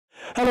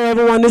Hello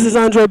everyone, this is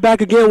Andre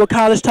back again with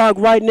College Talk.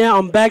 Right now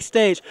I'm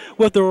backstage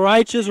with the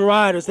Righteous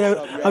Ryders. They're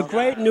a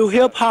great new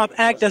hip-hop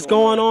act that's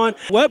going on.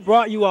 What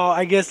brought you all,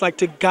 I guess, like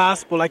to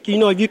gospel? Like, you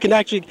know, if you can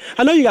actually,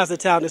 I know you guys are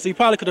talented, so you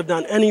probably could have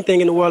done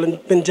anything in the world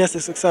and been just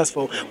as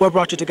successful. What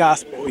brought you to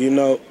gospel? You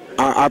know,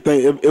 I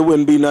think it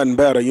wouldn't be nothing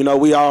better. You know,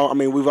 we've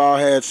all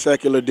had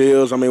secular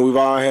deals. I mean, we've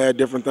all had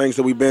different things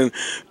that we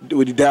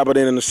dabbled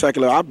in the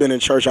secular. I've been in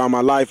church all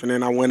my life, and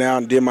then I went out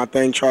and did my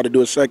thing, tried to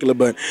do it secular.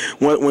 But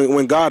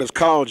when God has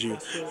called you,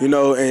 you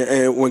know,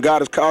 and when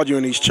God has called you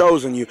and He's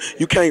chosen you,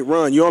 you can't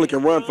run. You only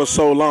can run for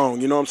so long.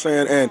 You know what I'm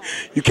saying? And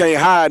you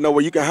can't hide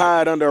nowhere. You can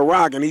hide under a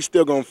rock, and He's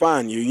still gonna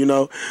find you. You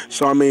know.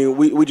 So I mean,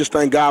 we just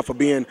thank God for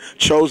being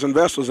chosen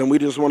vessels, and we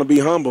just want to be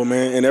humble,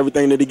 man, in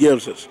everything that He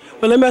gives us.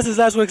 Well, let me ask this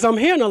last one, because I'm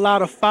hearing a lot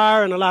of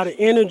fire and a lot of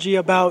energy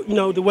about, you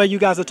know, the way you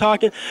guys are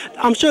talking.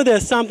 I'm sure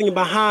there's something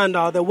behind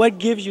all that. What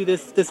gives you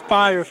this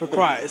fire for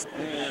Christ?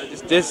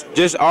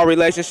 Just our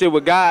relationship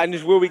with God, and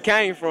just where we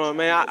came from,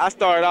 man. I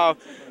started off,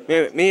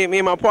 me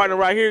and my partner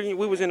right here,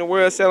 we was in the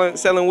world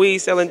selling weed,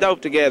 selling dope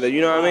together.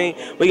 You know what I mean?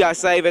 We got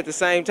saved at the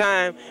same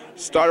time,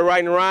 started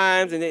writing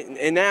rhymes,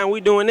 and now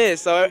we doing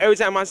this. So every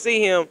time I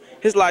see him,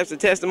 his life's a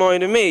testimony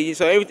to me.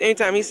 So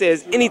anytime he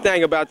says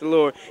anything about the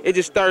Lord, it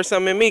just stirs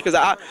something in me, because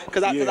I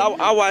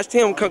watched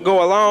him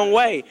go a long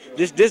way.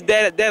 Just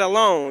that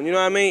alone, you know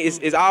what I mean?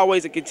 It's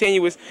always a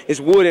continuous. It's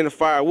wood in the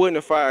fire, wood in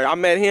the fire. I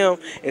met him,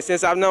 and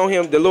since I've known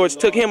him, the Lord's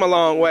took him a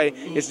long way.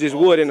 It's just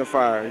wood in the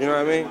fire. You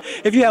know what I mean?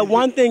 If you had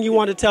one thing you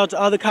want to tell to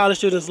other college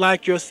students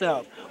like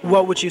yourself,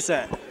 what would you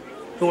say?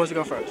 Who wants to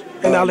go first?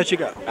 And I'll let you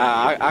go.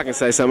 I can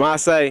say something.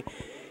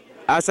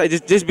 I say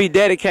just be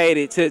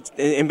dedicated to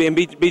and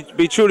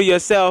be true to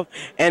yourself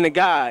and to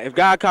God. If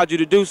God called you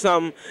to do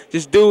something,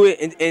 just do it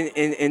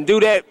and do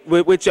that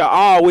with your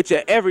all, with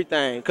your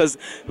everything. Because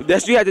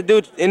that's what you have to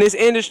do in this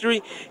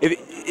industry.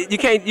 If you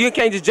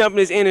can't just jump in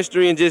this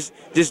industry and just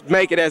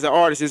make it as an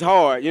artist. It's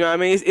hard. You know what I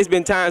mean? It's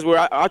been times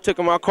where I took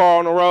my car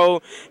on the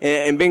road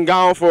and been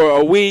gone for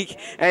a week.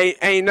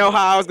 Ain't know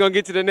how I was gonna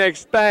get to the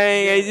next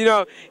thing. And, you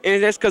know,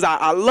 and that's because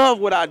I love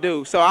what I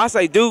do. So I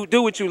say do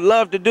what you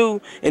love to do,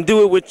 and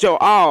do it with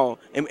your all,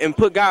 and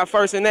put God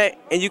first in that,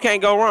 and you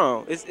can't go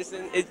wrong.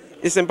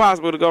 It's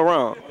impossible to go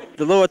wrong.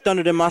 The Lord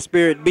thundered in my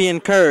spirit, be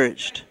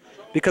encouraged,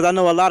 because I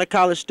know a lot of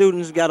college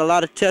students got a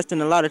lot of testing,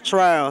 a lot of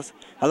trials.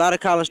 A lot of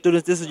college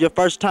students, this is your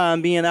first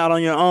time being out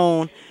on your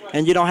own,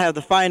 and you don't have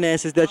the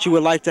finances that you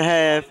would like to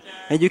have,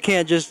 and you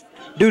can't just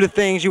do the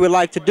things you would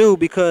like to do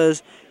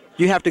because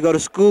you have to go to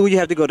school, you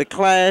have to go to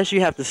class, you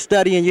have to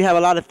study, and you have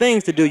a lot of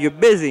things to do. You're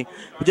busy.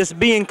 But just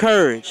be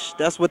encouraged.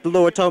 That's what the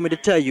Lord told me to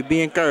tell you.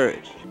 Be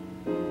encouraged.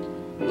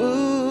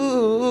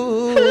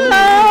 Ooh,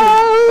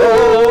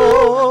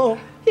 oh,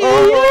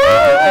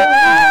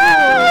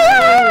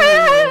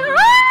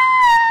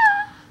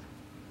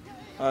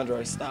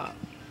 Andre, stop.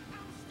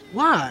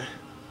 Why?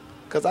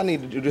 Because I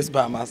need to do this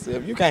by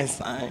myself. You can't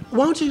sing.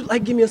 Why don't you,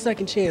 like, give me a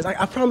second chance?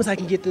 I promise I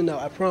can get the note.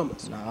 I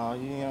promise. No,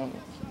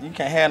 you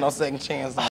can't have no second chance.